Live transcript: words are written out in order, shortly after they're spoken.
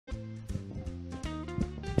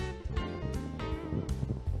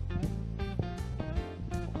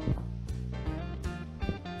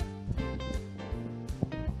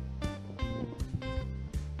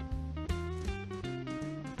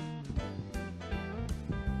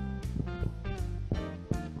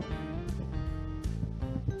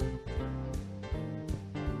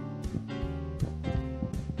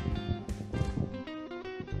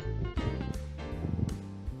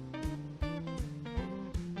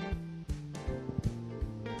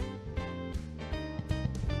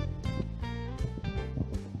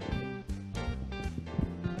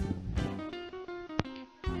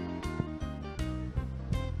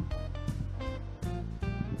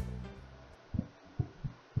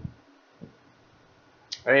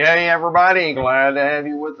Hey, everybody. Glad to have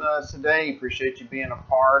you with us today. Appreciate you being a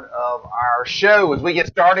part of our show as we get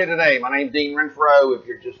started today. My name's Dean Renfro. If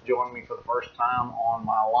you're just joining me for the first time on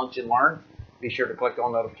my Lunch and Learn, be sure to click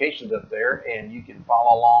on notifications up there, and you can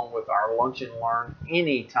follow along with our Lunch and Learn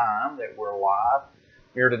anytime that we're live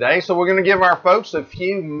here today. So we're going to give our folks a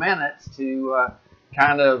few minutes to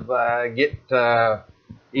get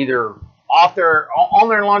either on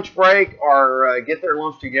their lunch break or get their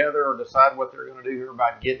lunch together or decide what they're going to do here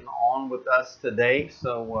about getting on with us today.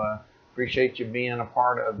 So appreciate you being a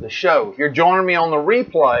part of the show. If you're joining me on the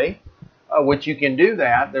replay, which you can do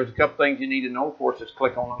that, there's a couple things you need to know. Of course, just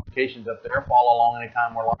click on notifications up there. Follow along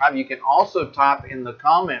anytime we're live. You can also type in the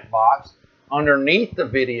comment box underneath the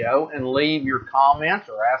video and leave your comments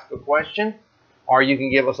or ask a question, or you can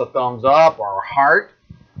give us a thumbs up or a heart.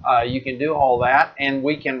 You can do all that, and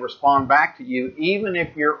we can respond back to you even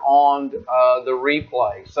if you're on the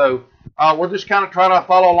replay. So we'll just kind of try to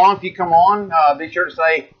follow along. If you come on, be sure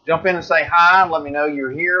to jump in and say hi. Let me know you're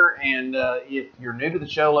here, and if you're new to the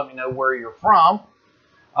show, let me know where you're from,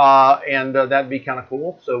 and that'd be kind of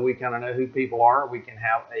cool. So we kind of know who people are. We can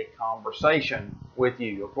have a conversation with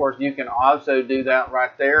you. Of course, you can also do that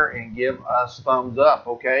right there and give us thumbs up,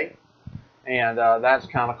 okay? And that's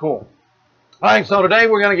kind of cool. All right, so today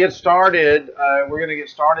we're going to get started.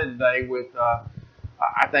 Today with,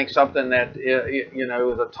 I think, something that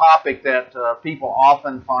is a topic that people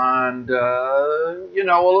often find, a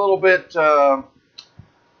little bit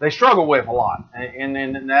they struggle with a lot,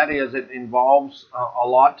 and that is it involves a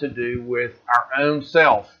lot to do with our own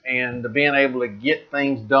self and being able to get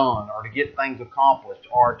things done or to get things accomplished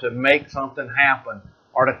or to make something happen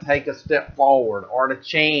or to take a step forward or to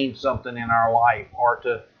change something in our life or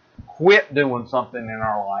to quit doing something in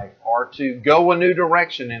our life or to go a new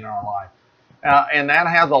direction in our life. And that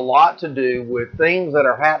has a lot to do with things that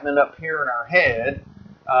are happening up here in our head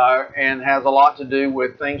and has a lot to do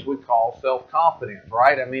with things we call self-confidence,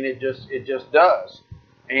 right? I mean, it just does.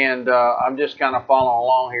 And I'm just kind of following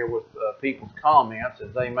along here with people's comments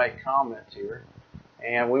as they make comments here.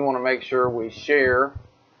 And we want to make sure we share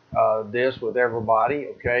this with everybody,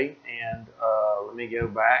 okay? And let me go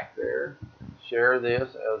back there. Share this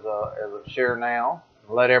as a share now.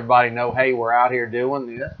 Let everybody know, hey, we're out here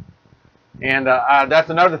doing this. And that's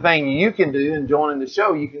another thing you can do in joining the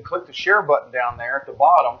show. You can click the share button down there at the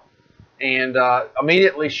bottom and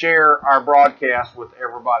immediately share our broadcast with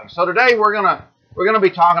everybody. So today we're gonna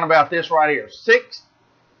be talking about this right here: six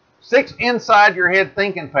inside your head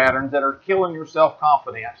thinking patterns that are killing your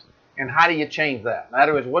self-confidence, and how do you change that? In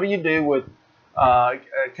other words, what do you do with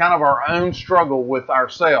kind of our own struggle with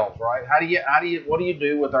ourselves, right? What do you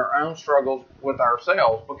do with our own struggles with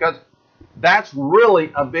ourselves? Because that's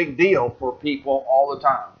really a big deal for people all the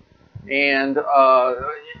time, and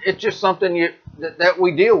it's just something that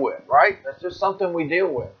we deal with, right? That's just something we deal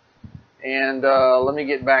with. And let me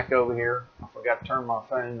get back over here. I forgot to turn my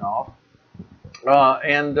phone off,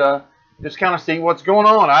 and just kind of see what's going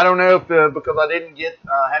on. I don't know if because I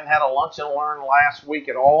hadn't had a lunch and learn last week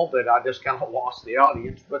at all, that I just kind of lost the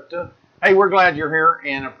audience. But hey, we're glad you're here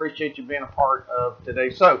and appreciate you being a part of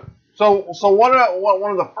today. So one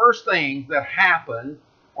of the first things that happen,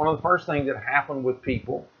 with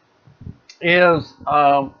people is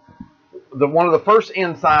one of the first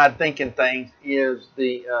inside thinking things is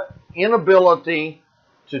the inability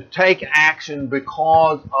to take action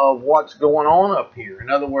because of what's going on up here.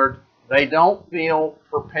 In other words, they don't feel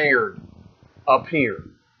prepared up here,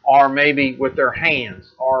 or maybe with their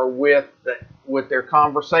hands, or with their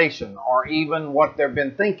conversation, or even what they've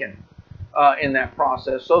been thinking in that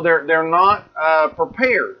process. So they're not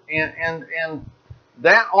prepared, and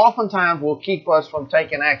that oftentimes will keep us from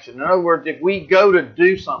taking action. In other words, if we go to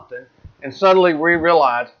do something and suddenly we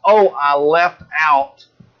realize, oh, I left out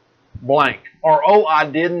blank, or oh, I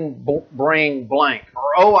didn't bring blank,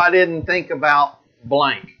 or oh, I didn't think about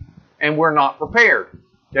blank, and we're not prepared.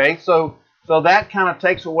 Okay, so that kind of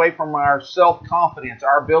takes away from our self-confidence,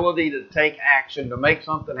 our ability to take action, to make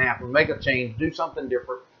something happen, make a change, do something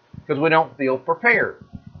different, because we don't feel prepared.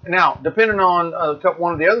 Now, depending on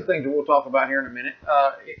one of the other things that we'll talk about here in a minute,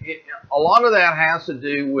 a lot of that has to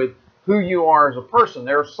do with who you are as a person.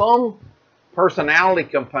 There are some personality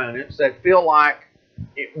components that feel like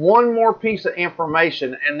one more piece of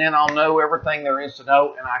information and then I'll know everything there is to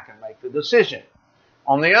know and I can make the decision.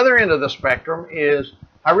 On the other end of the spectrum is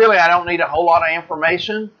I don't need a whole lot of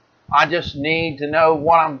information. I just need to know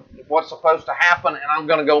what's supposed to happen, and I'm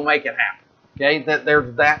going to go make it happen. Okay,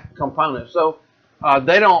 there's that component. So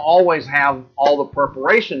they don't always have all the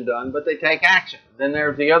preparation done, but they take action. Then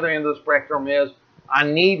there's the other end of the spectrum is I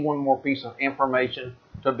need one more piece of information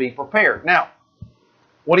to be prepared. Now,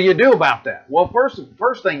 What do you do about that? Well,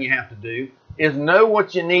 first thing you have to do is know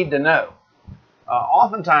what you need to know.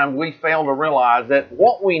 Oftentimes we fail to realize that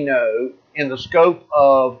what we know in the scope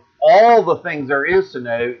of all the things there is to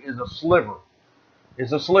know is a sliver.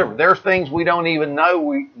 It's a sliver. There's things we don't even know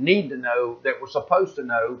we need to know that we're supposed to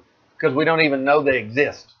know because we don't even know they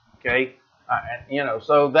exist. Okay,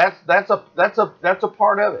 so that's a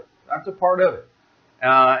part of it. That's a part of it.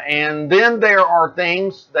 And then there are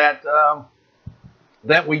things that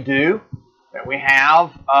we do, that we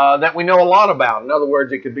have, that we know a lot about. In other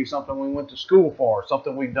words, it could be something we went to school for,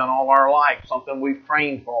 something we've done all our life, something we've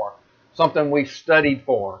trained for, something we've studied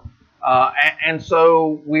for. And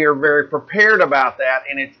so we are very prepared about that,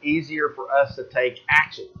 and it's easier for us to take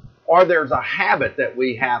action. Or there's a habit that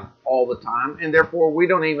we have all the time, and therefore we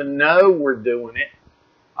don't even know we're doing it.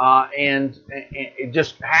 And it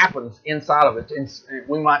just happens inside of it.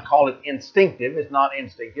 We might call it instinctive. It's not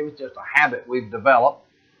instinctive. It's just a habit we've developed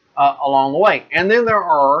along the way. And then there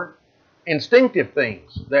are instinctive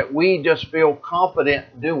things that we just feel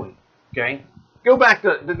confident doing. Okay, go back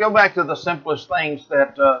to the simplest things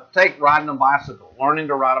that take riding a bicycle, learning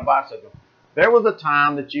to ride a bicycle. There was a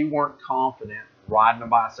time that you weren't confident riding a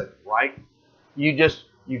bicycle, right? You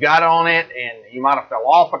got on it, and you might have fell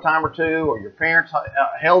off a time or two, or your parents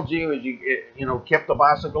held you as you kept the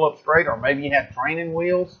bicycle up straight, or maybe you had training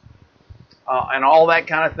wheels and all that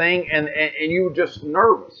kind of thing, and you were just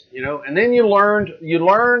nervous, And then you learned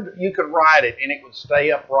you could ride it, and it would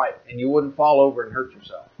stay upright, and you wouldn't fall over and hurt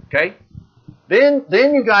yourself. Okay. Then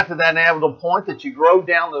you got to that inevitable point that you drove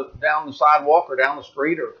down the sidewalk or down the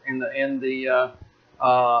street or in the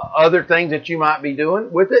other things that you might be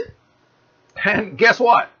doing with it. And guess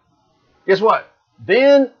what?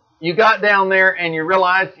 Then you got down there and you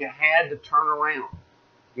realized you had to turn around.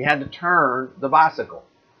 You had to turn the bicycle.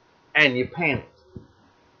 And you panicked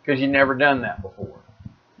because you'd never done that before.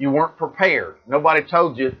 You weren't prepared. Nobody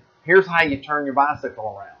told you, here's how you turn your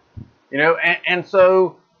bicycle around. And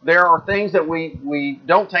so there are things that we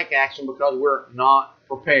don't take action because we're not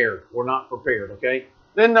prepared. We're not prepared, okay?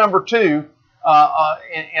 Then number two,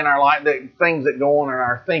 in our life, the things that go on in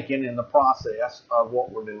our thinking in the process of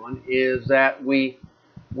what we're doing is that many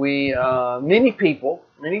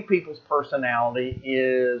people's personality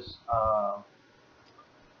is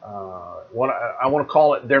what I want to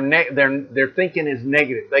call it. Their thinking is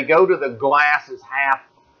negative. They go to the glass is half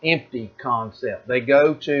empty concept. They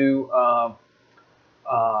go to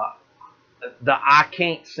the I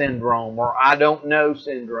can't syndrome, or I don't know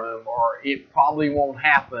syndrome, or it probably won't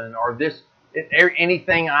happen, or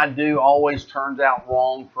anything I do always turns out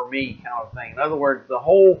wrong for me kind of thing. In other words, the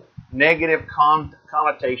whole negative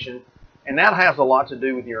connotation, and that has a lot to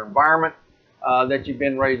do with your environment that you've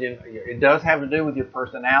been raised in. It does have to do with your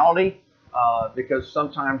personality because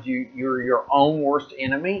sometimes you're your own worst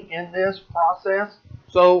enemy in this process.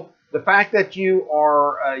 So the fact that you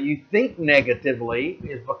think negatively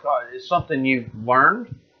is because it's something you've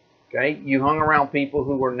learned. Okay, you hung around people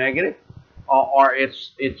who were negative, or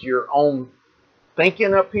it's your own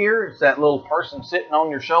thinking up here. It's that little person sitting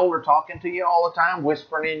on your shoulder talking to you all the time,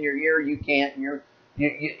 whispering in your ear, you can't,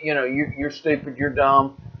 you're stupid, you're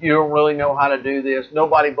dumb, you don't really know how to do this,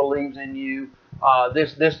 nobody believes in you,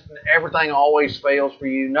 everything always fails for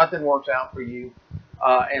you, nothing works out for you.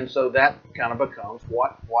 And so that kind of becomes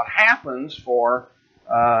what happens for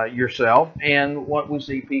yourself, and what we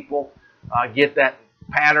see people get that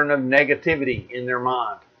pattern of negativity in their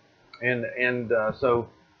mind. And so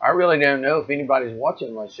I really don't know if anybody's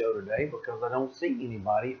watching my show today because I don't see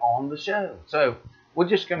anybody on the show. So we're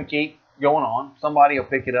just going to keep going on. Somebody will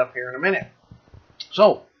pick it up here in a minute.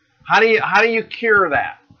 So how do you cure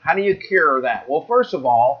that? How do you cure that? Well, first of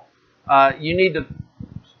all, you need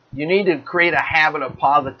to create a habit of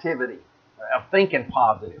positivity, of thinking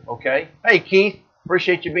positive. Okay. Hey Keith,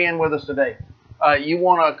 appreciate you being with us today. You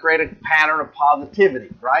want to create a pattern of positivity,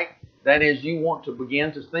 right? That is, you want to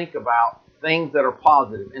begin to think about things that are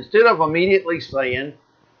positive. Instead of immediately saying,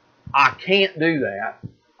 I can't do that,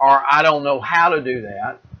 or I don't know how to do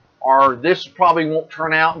that, or this probably won't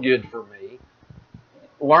turn out good for me,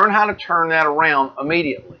 learn how to turn that around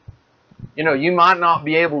immediately. You might not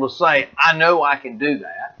be able to say, I know I can do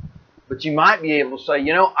that, but you might be able to say,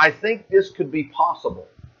 I think this could be possible.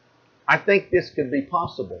 I think this could be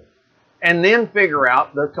possible. And then figure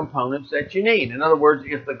out the components that you need. In other words,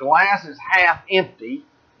 if the glass is half empty,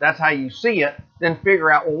 that's how you see it, then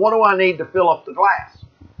figure out, well, what do I need to fill up the glass?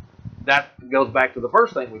 That goes back to the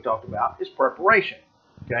first thing we talked about, is preparation.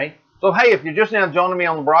 Okay? So, hey, if you're just now joining me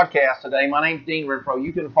on the broadcast today, my name's Dean Renfro.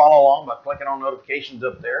 You can follow along by clicking on notifications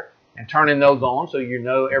up there and turning those on so you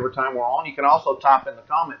know every time we're on. You can also type in the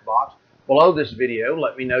comment box below this video.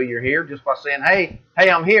 Let me know you're here just by saying, hey,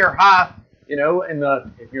 I'm here, hi. You know, and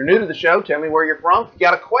if you're new to the show, tell me where you're from. If you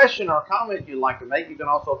got a question or a comment you'd like to make, you can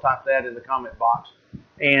also type that in the comment box.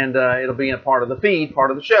 And it'll be a part of the feed, part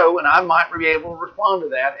of the show, and I might be able to respond to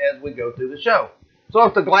that as we go through the show. So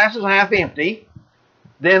if the glass is half empty,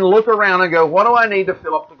 then look around and go, what do I need to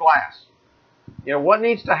fill up the glass? You know, what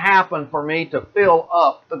needs to happen for me to fill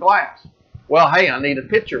up the glass? Well, hey, I need a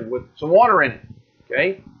pitcher with some water in it,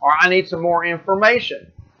 okay? Or I need some more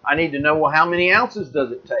information. I need to know, well, how many ounces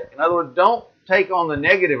does it take? In other words, don't take on the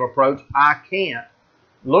negative approach, I can't.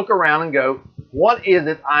 Look around and go, what is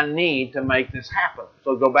it I need to make this happen?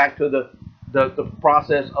 So go back to the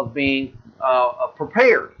process of being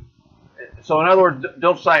prepared. So in other words,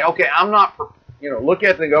 don't say, okay, I'm not, look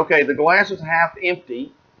at it and go, okay, the glass is half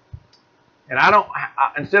empty. And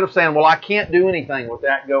instead of saying, well, I can't do anything with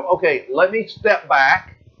that, go, okay, let me step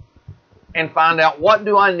back and find out what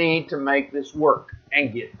do I need to make this work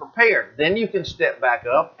and get prepared. Then you can step back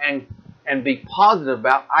up and be positive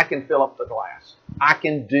about, I can fill up the glass. I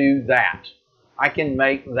can do that. I can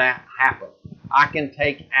make that happen. I can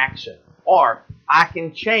take action. Or I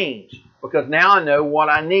can change because now I know what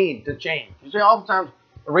I need to change. You see, oftentimes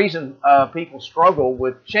the reason people struggle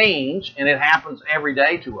with change, and it happens every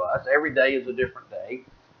day to us, every day is a different day,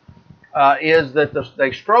 is that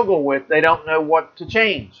they struggle with, they don't know what to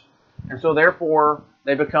change. And so therefore,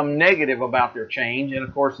 they become negative about their change. And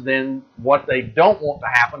of course, then what they don't want to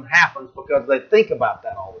happen happens because they think about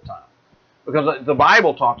that all the time. Because the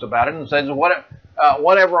Bible talks about it and says,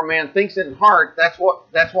 whatever a man thinks in his heart, that's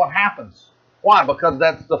what happens. Why? Because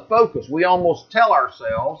that's the focus. We almost tell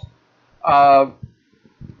ourselves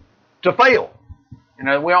to fail. You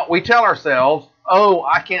know, we tell ourselves, oh,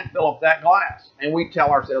 I can't fill up that glass. And we tell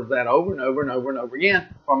ourselves that over and over and over and over again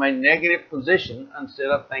from a negative position instead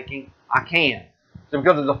of thinking, I can. So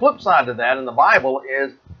because the flip side to that in the Bible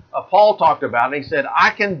is, Paul talked about it. He said, I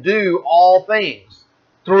can do all things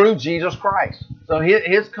through Jesus Christ. So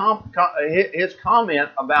his comment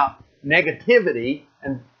about negativity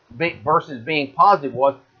and versus being positive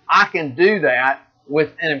was, I can do that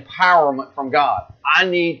with an empowerment from God. I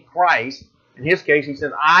need Christ. In his case, he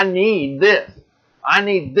said, I need this. I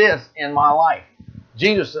need this in my life.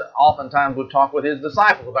 Jesus oftentimes would talk with his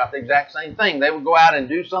disciples about the exact same thing. They would go out and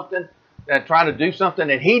do something, try to do something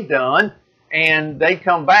that he'd done, and they'd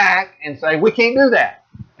come back and say, we can't do that.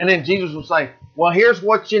 And then Jesus would say, well, here's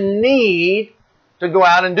what you need to go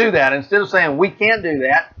out and do that. Instead of saying, we can't do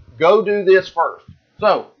that, go do this first.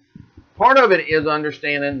 So, part of it is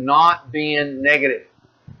understanding not being negative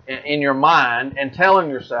in your mind and telling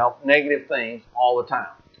yourself negative things all the time.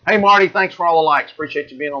 Hey, Marty, thanks for all the likes.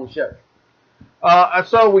 Appreciate you being on the show.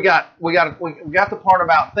 So we got the part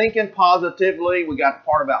about thinking positively. We got the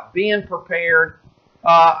part about being prepared.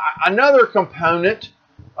 Another component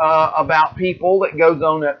about people that goes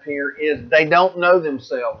on up here is they don't know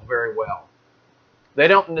themselves very well. They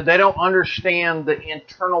don't understand the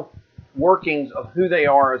internal workings of who they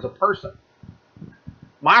are as a person.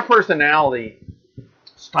 My personality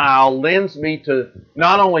style lends me to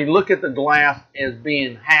not only look at the glass as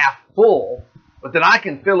being half full, but that I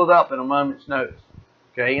can fill it up in a moment's notice.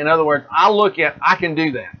 Okay, in other words, I can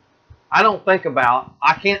do that. I don't think about,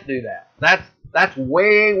 I can't do that. That's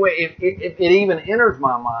way, it even enters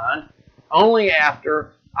my mind only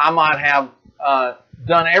after I might have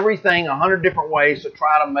done everything 100 different ways to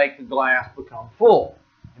try to make the glass become full.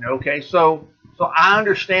 You know, okay, so I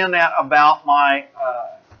understand that about my,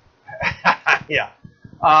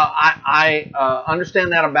 I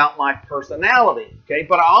understand that about my personality, okay?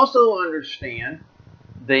 But I also understand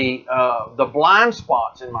the blind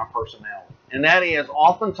spots in my personality, and that is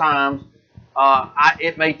oftentimes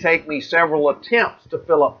it may take me several attempts to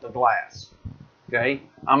fill up the glass, okay?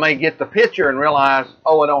 I may get the pitcher and realize,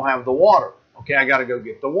 oh, I don't have the water. Okay, I got to go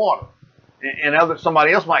get the water. And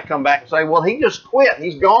somebody else might come back and say, well, he just quit.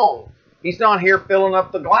 He's gone. He's not here filling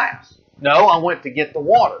up the glass. No, I went to get the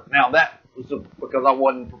water. Now, that was because I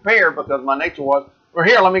wasn't prepared, because my nature was, well,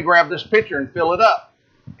 here, let me grab this pitcher and fill it up.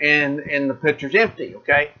 And the pitcher's empty,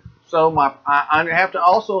 okay? So I have to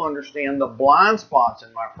also understand the blind spots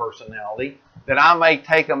in my personality, that I may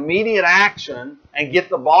take immediate action and get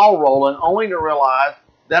the ball rolling only to realize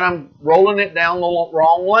that I'm rolling it down the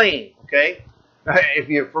wrong lane, okay? If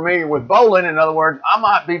you're familiar with bowling, in other words, I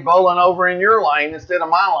might be bowling over in your lane instead of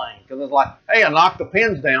my lane, because it's like, hey, I knocked the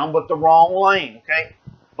pins down, but the wrong lane, okay?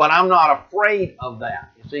 But I'm not afraid of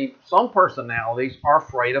that. You see, some personalities are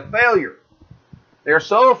afraid of failure. They're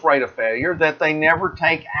so afraid of failure that they never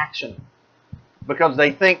take action because they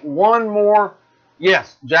think one more.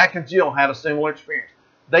 Yes, Jack and Jill had a similar experience.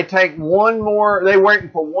 They take one more, they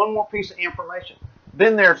wait for one more piece of information.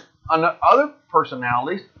 Then there's other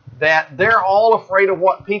personalities that they're all afraid of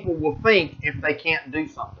what people will think if they can't do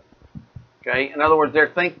something. Okay, in other words, they're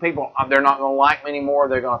not going to like me anymore.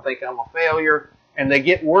 They're going to think I'm a failure, and they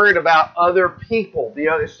get worried about other people.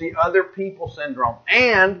 It's the other people syndrome,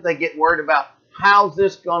 and they get worried about how's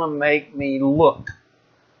this going to make me look?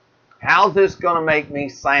 How's this going to make me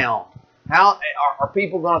sound? How are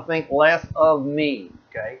people going to think less of me?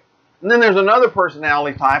 Okay, and then there's another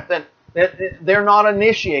personality type that they're not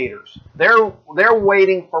initiators. They're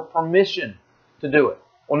waiting for permission to do it.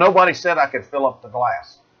 Well, nobody said I could fill up the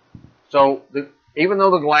glass. So even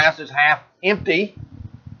though the glass is half empty,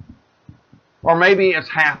 or maybe it's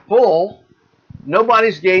half full,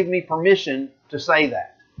 nobody's gave me permission to say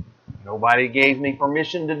that. Nobody gave me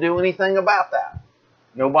permission to do anything about that.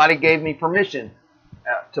 Nobody gave me permission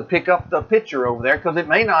to pick up the pitcher over there, because it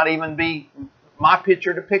may not even be my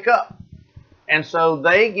pitcher to pick up. And so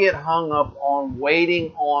they get hung up on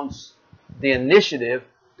waiting on the initiative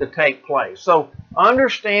to take place. So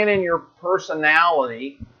understanding your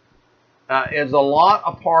personality is a lot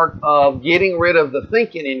a part of getting rid of the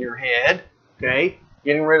thinking in your head, okay?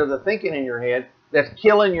 Getting rid of the thinking in your head that's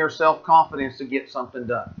killing your self-confidence to get something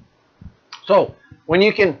done. So when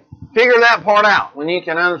you can figure that part out, when you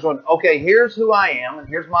can understand, okay, here's who I am, and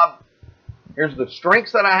here's the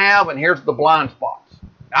strengths that I have, and here's the blind spots.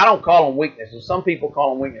 I don't call them weaknesses. Some people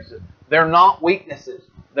call them weaknesses. They're not weaknesses.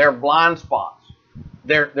 They're blind spots.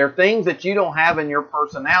 They're things that you don't have in your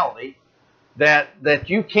personality that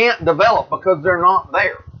you can't develop because they're not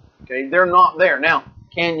there. Okay, they're not there. Now,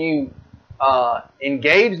 can you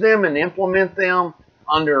engage them and implement them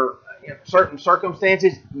under certain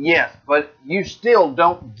circumstances? Yes, but you still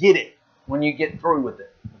don't get it when you get through with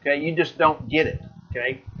it. Okay, you just don't get it.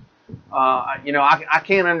 Okay, I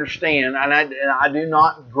can't understand, and I do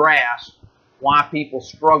not grasp why people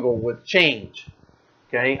struggle with change.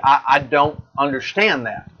 Okay, I don't understand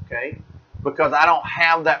that. Okay. Because I don't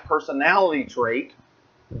have that personality trait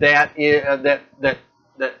that is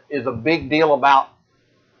a big deal about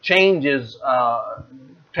changes,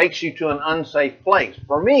 takes you to an unsafe place.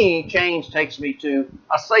 For me, change takes me to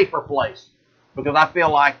a safer place because I feel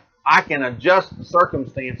like I can adjust the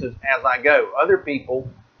circumstances as I go. Other people,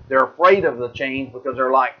 they're afraid of the change because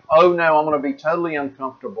they're like, oh no, I'm going to be totally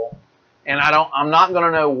uncomfortable, and I'm not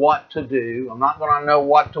going to know what to do. I'm not going to know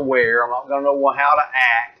what to wear. I'm not going to know how to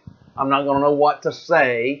act. I'm not going to know what to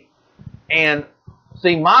say. And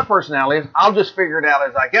see, my personality is I'll just figure it out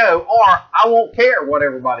as I go, or I won't care what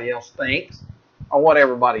everybody else thinks or what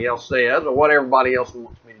everybody else says or what everybody else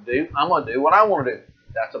wants me to do. I'm going to do what I want to do.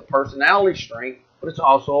 That's a personality strength, but it's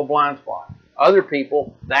also a blind spot. Other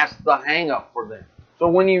people, that's the hang up for them. So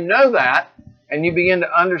when you know that and you begin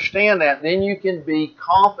to understand that, then you can be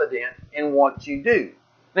confident in what you do.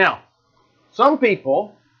 Now, some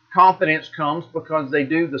people, confidence comes because they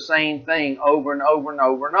do the same thing over and over and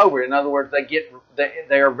over and over. In other words,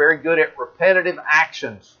 they are very good at repetitive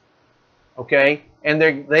actions. Okay, and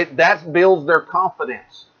that builds their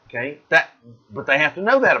confidence. Okay, but they have to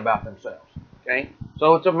know that about themselves. Okay,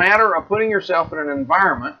 so it's a matter of putting yourself in an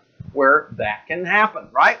environment where that can happen.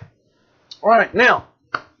 Right. All right. Now,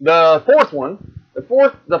 the fourth one,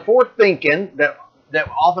 the fourth thinking that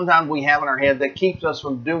oftentimes we have in our head that keeps us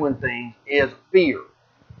from doing things is fear.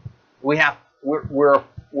 We're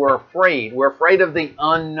afraid. We're afraid of the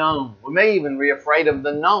unknown. We may even be afraid of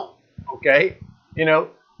the known. Okay,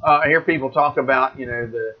 I hear people talk about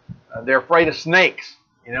they're afraid of snakes.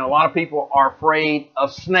 A lot of people are afraid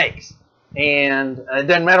of snakes, and it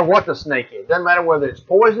doesn't matter what the snake is. It doesn't matter whether it's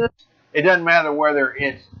poisonous. It doesn't matter whether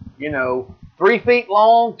it's 3 feet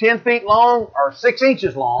long, 10 feet long, or 6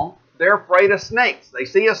 inches long. They're afraid of snakes. They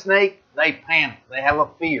see a snake, they panic. They have a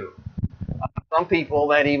fear. Some people,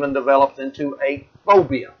 that even develops into a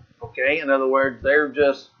phobia. Okay, in other words,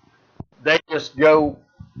 they just go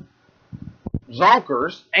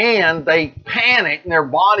zonkers and they panic, and their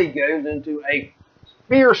body goes into a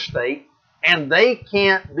fear state, and they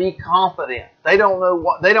can't be confident. They don't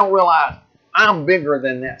realize I'm bigger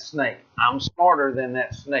than that snake. I'm smarter than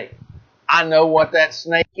that snake. I know what that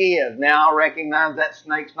snake is. Now I recognize that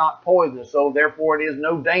snake's not poisonous, so therefore it is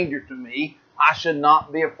no danger to me. I should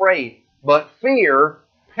not be afraid. But fear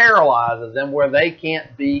paralyzes them where they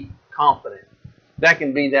can't be confident. That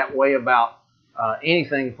can be that way about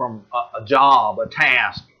anything from a job, a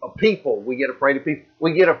task, of people. We get afraid of people.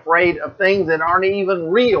 We get afraid of things that aren't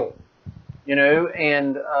even real,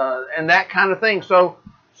 and that kind of thing. So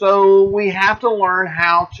we have to learn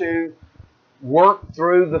how to work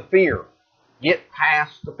through the fear, get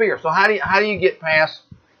past the fear. So how do you get past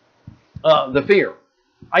the fear?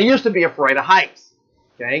 I used to be afraid of heights,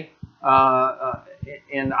 okay?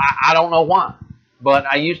 And I don't know why, but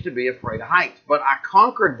I used to be afraid of heights. But I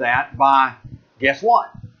conquered that by, guess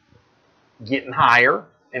what? Getting higher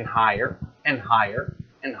and higher and higher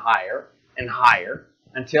and higher and higher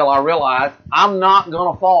until I realized I'm not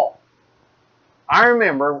going to fall. I don't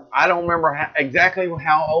remember exactly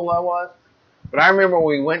how old I was, but I remember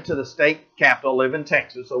we went to the state capitol, live in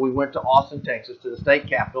Texas, so we went to Austin, Texas, to the state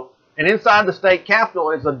capitol. And inside the state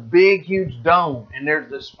capitol is a big, huge dome, and there's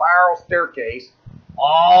this spiral staircase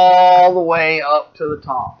all the way up to the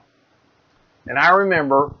top. And I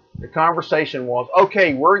remember the conversation was,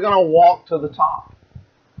 okay, we're going to walk to the top,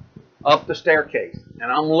 up the staircase.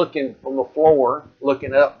 And I'm looking from the floor,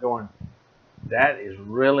 looking up, going, that is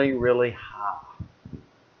really, really high.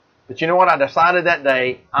 But you know what? I decided that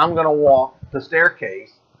day I'm going to walk the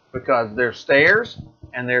staircase because there's stairs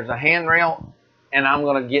and there's a handrail, and I'm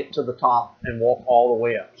going to get to the top and walk all the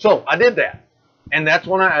way up. So I did that. And that's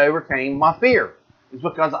when I overcame my fear. It's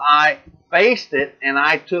because I faced it and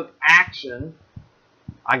I took action.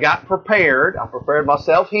 I got prepared. I prepared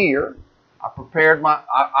myself here.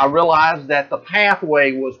 I realized that the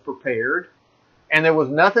pathway was prepared and there was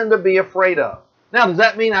nothing to be afraid of. Now, does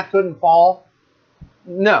that mean I couldn't fall?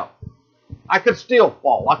 No. I could still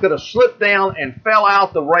fall. I could have slipped down and fell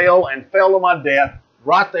out the rail and fell to my death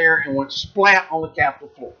right there and went splat on the Capitol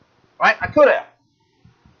floor. Right? I could have.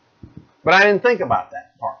 But I didn't think about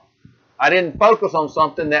that part. I didn't focus on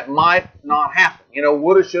something that might not happen. You know,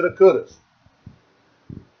 woulda, shoulda, couldas.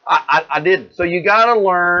 I didn't. So you got to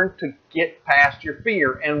learn to get past your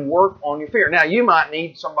fear and work on your fear. Now, you might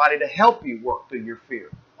need somebody to help you work through your fear.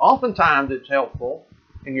 Oftentimes, it's helpful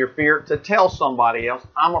in your fear to tell somebody else,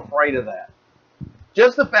 I'm afraid of that.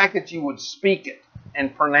 Just the fact that you would speak it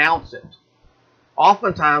and pronounce it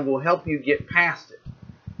oftentimes will help you get past it.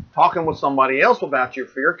 Talking with somebody else about your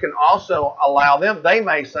fear can also allow them, they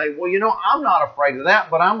may say, well, you know, I'm not afraid of that,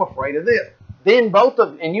 but I'm afraid of this. Then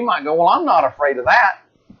and you might go, well, I'm not afraid of that.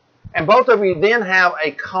 And both of you then have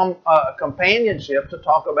a companionship to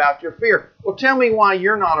talk about your fear. Well, tell me why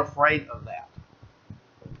you're not afraid of that.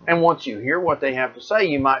 And once you hear what they have to say,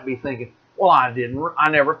 you might be thinking, well, I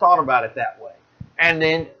never thought about it that way. And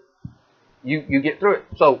then you get through it.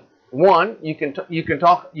 So, one, you can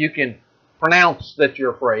pronounce that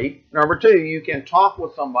you're afraid. Number two, you can talk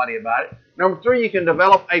with somebody about it. Number three, you can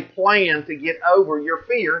develop a plan to get over your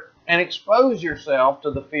fear and expose yourself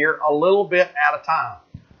to the fear a little bit at a time.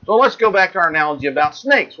 So let's go back to our analogy about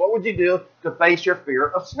snakes. What would you do to face your fear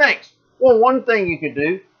of snakes? Well, one thing you could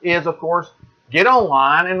do is, of course, get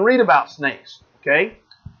online and read about snakes. Okay?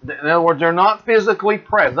 In other words, they're not physically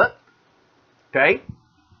present. Okay?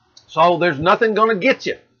 So there's nothing going to get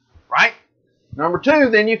you. Right? Number two,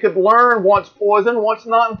 then you could learn what's poison, what's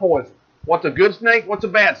not poison. What's a good snake, what's a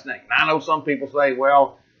bad snake. Now, I know some people say,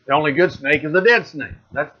 well, the only good snake is a dead snake.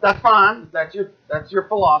 That's fine. That's your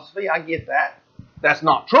philosophy. I get that. That's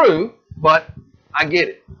not true, but I get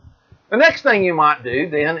it. The next thing you might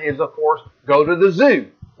do then is, of course, go to the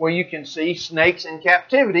zoo where you can see snakes in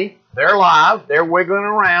captivity. They're alive. They're wiggling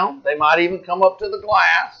around. They might even come up to the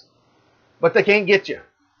glass, but they can't get you.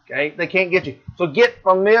 Okay? They can't get you. So get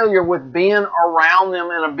familiar with being around them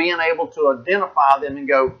and being able to identify them and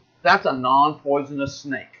go, that's a non-poisonous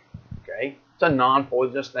snake. Okay? It's a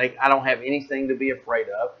non-poisonous snake. I don't have anything to be afraid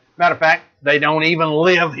of. Matter of fact, they don't even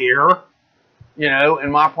live here, you know,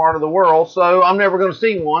 in my part of the world, so I'm never going to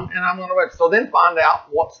see one, and I'm going to. So then find out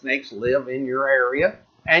what snakes live in your area,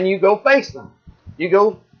 and you go face them. You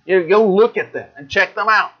go look at them and check them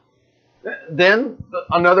out. Then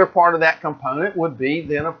another part of that component would be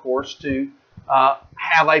then, of course, to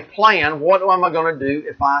have a plan. What am I going to do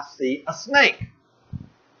if I see a snake?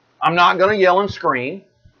 I'm not going to yell and scream.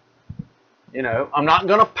 You know, I'm not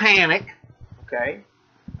going to panic. Okay.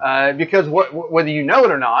 Because whether you know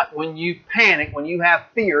it or not, when you panic, when you have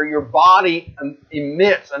fear, your body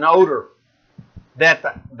emits an odor that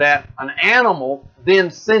an animal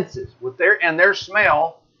then senses with their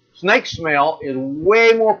smell. Snake smell is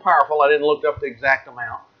way more powerful. I didn't look up the exact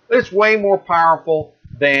amount, but it's way more powerful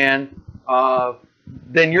than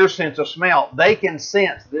your sense of smell. They can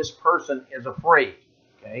sense this person is afraid.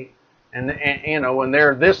 Okay, and you know, when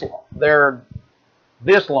they're this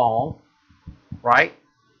long, right?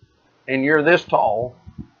 And you're this tall,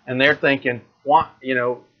 and they're thinking, what, you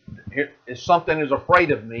know, if something is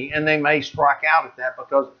afraid of me, and they may strike out at that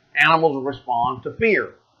because animals respond to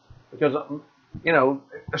fear. Because, you know,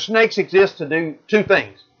 snakes exist to do two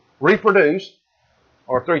things: reproduce,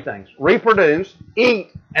 or three things: reproduce,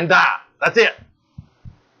 eat, and die. That's it.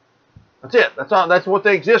 That's it. That's all. That's what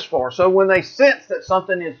they exist for. So when they sense that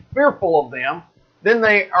something is fearful of them, then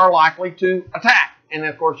they are likely to attack. And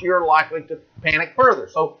of course, you're likely to panic further.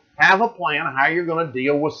 So have a plan on how you're going to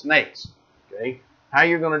deal with snakes. Okay? How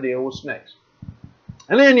you're going to deal with snakes.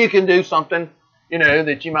 And then you can do something,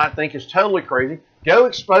 that you might think is totally crazy. Go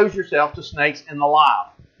expose yourself to snakes in the live.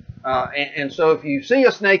 And so if you see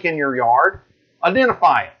a snake in your yard,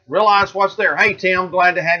 identify it. Realize what's there. Hey, Tim,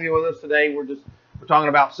 glad to have you with us today. We're talking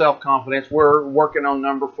about self-confidence. We're working on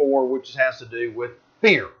number 4, which has to do with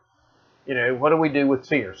fear. What do we do with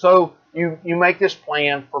fear? So you make this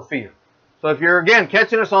plan for fear. So if you're, again,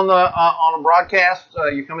 catching us on a broadcast,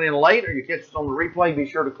 you're coming in late, or you catch us on the replay, be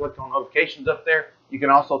sure to click on notifications up there. You can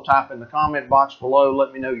also type in the comment box below.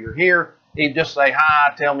 Let me know you're here. You just say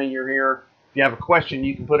hi, tell me you're here. If you have a question,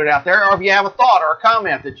 you can put it out there. Or if you have a thought or a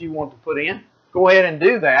comment that you want to put in, go ahead and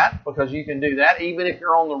do that, because you can do that. Even if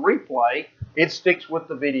you're on the replay, it sticks with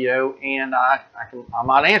the video, and I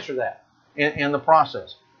might answer that in the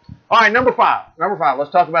process. All right, number 5.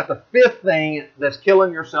 Let's talk about the 5th thing that's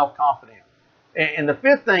killing your self-confidence. And the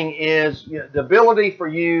 5th thing is the inability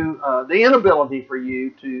for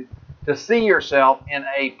you to see yourself in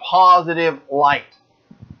a positive light.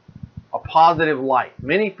 A positive light.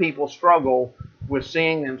 Many people struggle with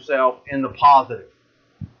seeing themselves in the positive.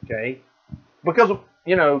 Okay? Because,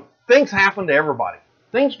 things happen to everybody.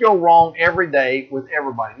 Things go wrong every day with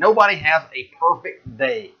everybody. Nobody has a perfect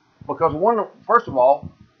day. Because, first of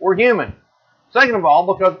all, we're human. Second of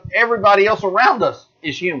all, because everybody else around us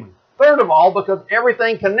is human. Third of all, because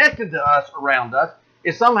everything connected to us around us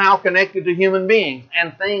is somehow connected to human beings,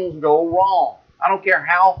 and things go wrong. I don't care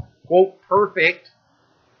how, quote, perfect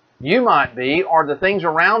you might be, or the things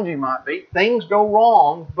around you might be. Things go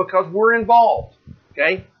wrong because we're involved.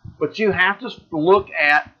 Okay? But you have to look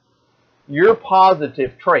at your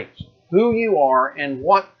positive traits, who you are, and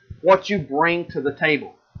what you bring to the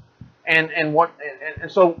table. And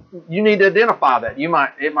so you need to identify that.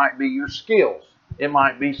 It might be your skills. It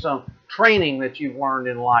might be some training that you've learned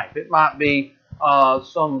in life. It might be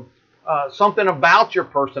something about your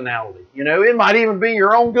personality. It might even be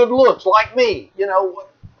your own good looks, like me.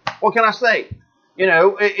 What can I say?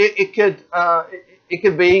 It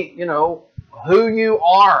could be who you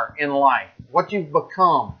are in life, what you've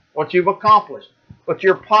become, what you've accomplished. But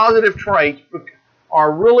your positive traits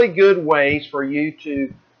are really good ways for you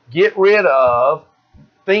to get rid of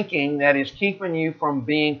thinking that is keeping you from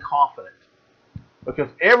being confident. Because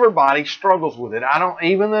everybody struggles with it.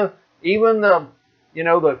 Even the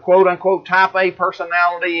quote unquote type A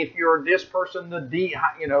personality, if you're this person,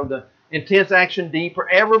 the intense action D,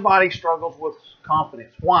 everybody struggles with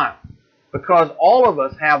confidence. Why? Because all of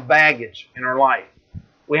us have baggage in our life.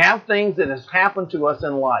 We have things that has happened to us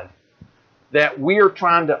in life that we are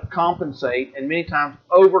trying to compensate, and many times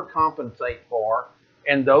overcompensate for,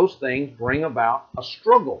 and those things bring about a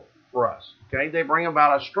struggle for us. Okay? They bring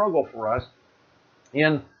about a struggle for us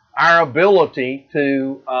in our ability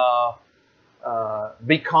to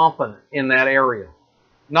be confident in that area.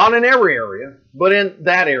 Not in every area, but in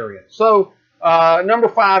that area. So, number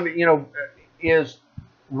 5, is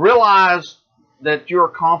realize that you're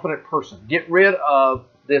a confident person. Get rid of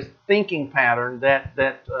this thinking pattern that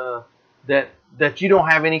you don't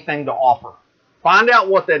have anything to offer. Find out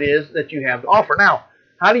what that is that you have to offer. Now,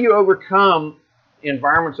 how do you overcome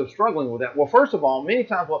environments of struggling with that? Well, first of all, many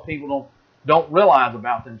times what people don't realize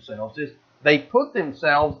about themselves is they put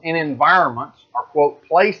themselves in environments, or quote,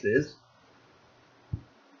 places,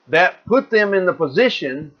 that put them in the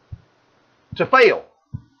position to fail,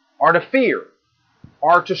 or to fear,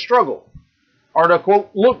 or to struggle, or to, quote,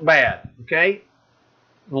 look bad. Okay?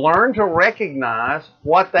 Learn to recognize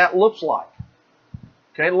what that looks like.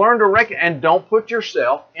 Okay? Learn to recognize, and don't put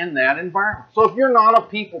yourself in that environment. So if you're not a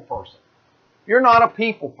people person,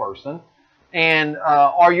 and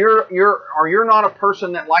or you're not a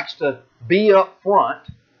person that likes to be up front,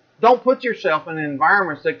 don't put yourself in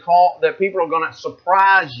environments that people are going to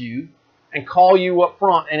surprise you and call you up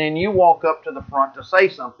front, and then you walk up to the front to say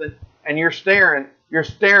something, and you're staring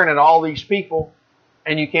at all these people,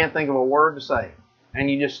 and you can't think of a word to say,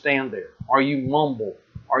 and you just stand there, or you mumble,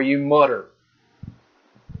 or you mutter.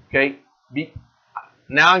 Okay?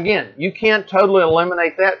 Now again, you can't totally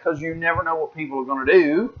eliminate that because you never know what people are going to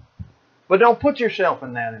do. But don't put yourself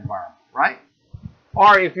in that environment, right?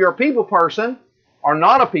 Or if you're a people person or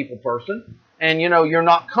not a people person, and you're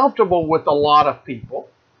not comfortable with a lot of people,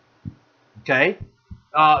 okay,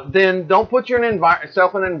 then don't put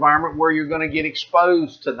yourself in an environment where you're going to get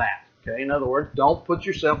exposed to that. Okay, in other words, don't put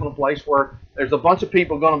yourself in a place where there's a bunch of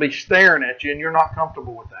people going to be staring at you and you're not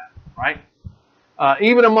comfortable with that, right?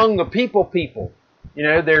 Even among the people, You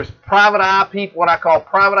know, there's private eye people, what I call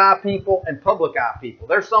private eye people and public eye people.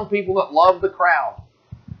 There's some people that love the crowd.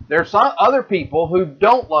 There's some other people who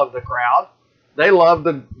don't love the crowd. They love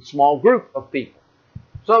the small group of people.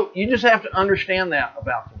 So you just have to understand that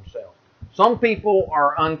about themselves. Some people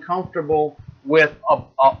are uncomfortable with a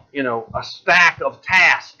stack of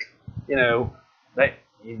tasks. You know,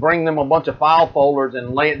 you bring them a bunch of file folders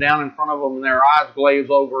and lay it down in front of them, and their eyes glaze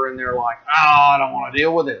over, and they're like, "Oh, I don't want to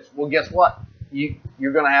deal with this." Well, guess what?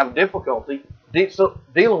 You're going to have difficulty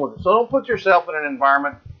dealing with it. So don't put yourself in an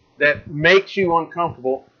environment that makes you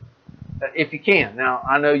uncomfortable if you can. Now,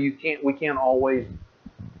 I know we can't always,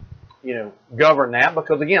 govern that,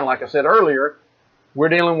 because again, like I said earlier, we're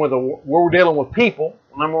dealing with people.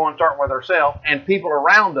 Number one, starting with ourselves and people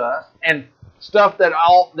around us, and stuff that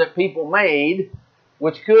people made,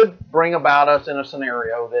 which could bring about us in a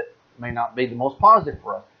scenario that may not be the most positive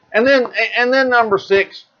for us. And then number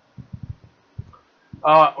 6,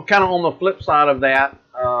 kind of on the flip side of that,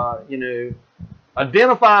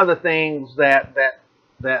 identify the things that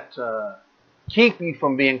keep you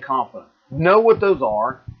from being confident. Know what those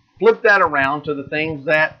are. Flip that around to the things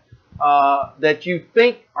that you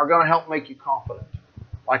think are going to help make you confident.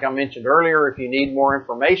 Like I mentioned earlier, if you need more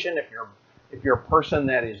information, if you're a person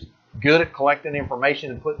that is good at collecting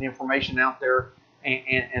information and putting information out there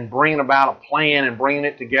and bringing about a plan and bringing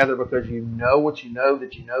it together because you know what you know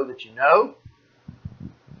that you know that you know,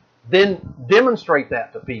 then demonstrate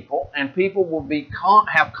that to people, and people will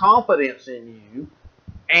have confidence in you,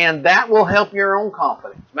 and that will help your own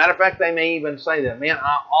confidence. Matter of fact, they may even say that, "Man,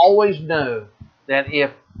 I always know that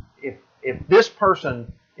if this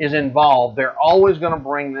person is involved, they're always going to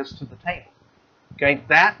bring this to the table." Okay,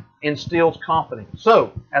 that instills confidence.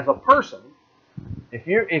 So, as a person, if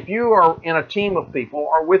you are in a team of people,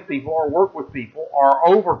 or with people, or work with people, or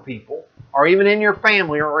over people, or even in your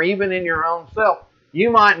family, or even in your own self, you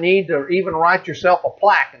might need to even write yourself a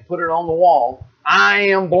plaque and put it on the wall. I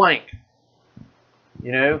am blank.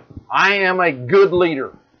 I am a good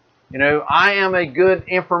leader. I am a good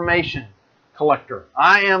information collector.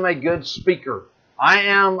 I am a good speaker. I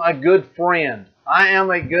am a good friend. I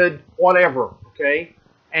am a good whatever. Okay,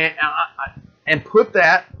 and put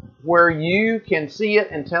that where you can see it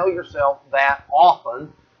and tell yourself that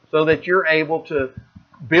often, so that you're able to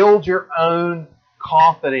build your own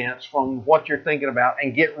confidence from what you're thinking about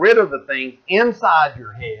and get rid of the things inside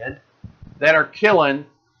your head that are killing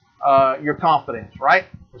your confidence, right?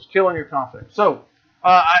 It's killing your confidence. So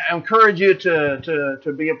I encourage you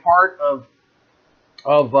to be a part of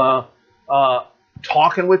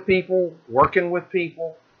talking with people, working with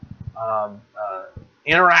people,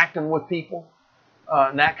 interacting with people,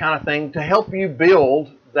 and that kind of thing, to help you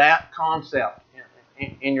build that concept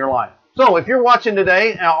in your life. So if you're watching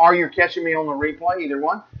today, or you're catching me on the replay, either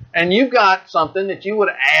one, and you've got something that you would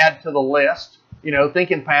add to the list,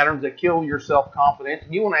 thinking patterns that kill your self-confidence,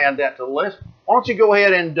 and you want to add that to the list, why don't you go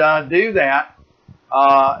ahead and do that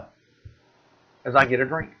as I get a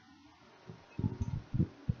drink.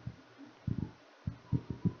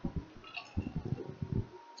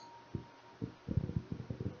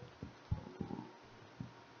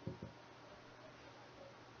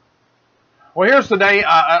 Well, here's today.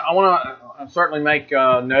 I want to certainly make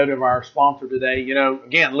note of our sponsor today.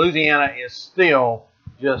 Again, Louisiana is still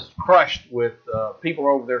just crushed with people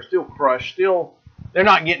over there. Still crushed. They're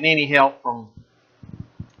not getting any help from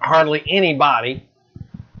hardly anybody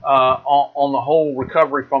on the whole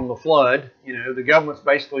recovery from the flood. The government's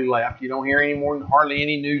basically left. You don't hear hardly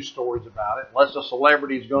any news stories about it, unless a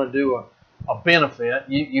celebrity is going to do a benefit.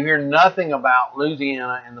 You hear nothing about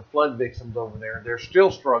Louisiana and the flood victims over there. They're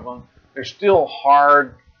still struggling. They're still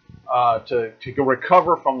hard to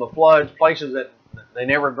recover from the floods, places that they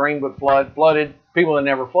never dreamed would flooded, people that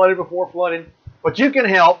never flooded before flooded. But you can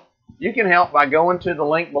help. You can help by going to the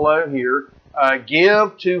link below here,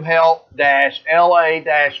 give to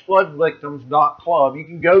help-la-floodvictims.club. You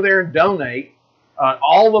can go there and donate.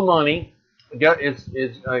 All the money goes to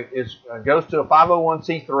a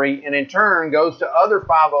 501c3, and in turn goes to other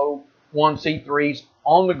 501c3s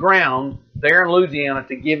on the ground there in Louisiana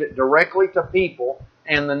to give it directly to people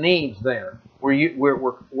and the needs there.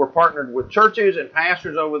 We're partnered with churches and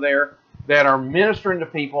pastors over there that are ministering to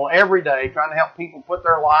people every day, trying to help people put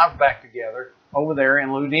their lives back together over there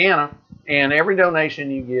in Louisiana. And every donation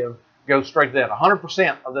you give goes straight to that.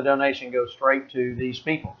 100% of the donation goes straight to these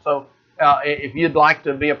people. So if you'd like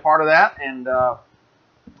to be a part of that and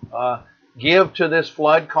give to this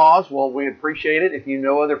flood cause, well, we appreciate it. If you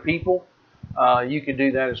know other people, you can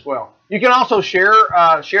do that as well. You can also share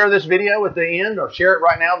this video at the end, or share it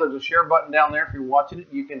right now. There's a share button down there if you're watching it.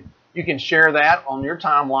 You can share that on your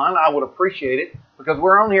timeline. I would appreciate it, because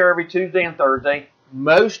we're on here every Tuesday and Thursday.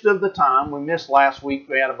 Most of the time, we missed last week.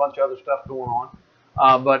 We had a bunch of other stuff going on.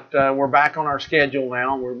 But we're back on our schedule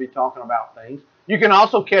now, and we'll be talking about things. You can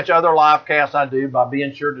also catch other live casts I do by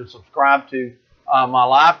being sure to subscribe to my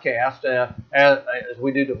live cast as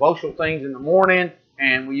we do devotional things in the morning,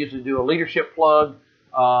 and we usually do a leadership plug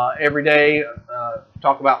every day,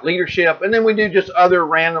 talk about leadership, and then we do just other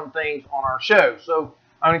random things on our show. So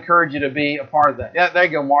I encourage you to be a part of that. Yeah, there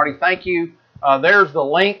you go, Marty. Thank you. There's the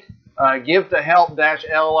link. Give to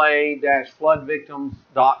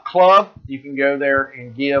help-la-floodvictims.club. You can go there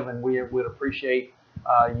and give, and we would appreciate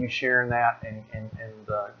you sharing that and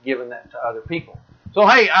giving that to other people. So,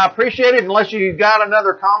 hey, I appreciate it. Unless you got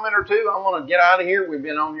another comment or two, I'm going to get out of here. We've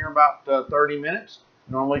been on here about 30 minutes.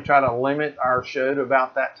 Normally try to limit our show to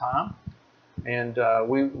about that time. And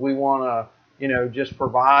we want to, just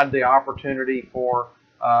provide the opportunity for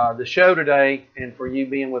the show today and for you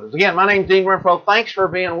being with us. Again, my name's Dean Renfro. Thanks for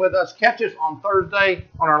being with us. Catch us on Thursday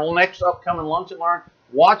on our next upcoming Lunch and Learn.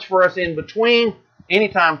 Watch for us in between,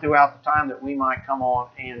 anytime throughout the time that we might come on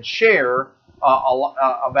and share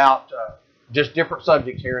about just different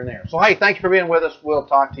subjects here and there. So, hey, thanks for being with us. We'll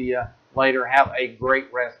talk to you later. Have a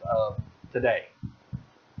great rest of today.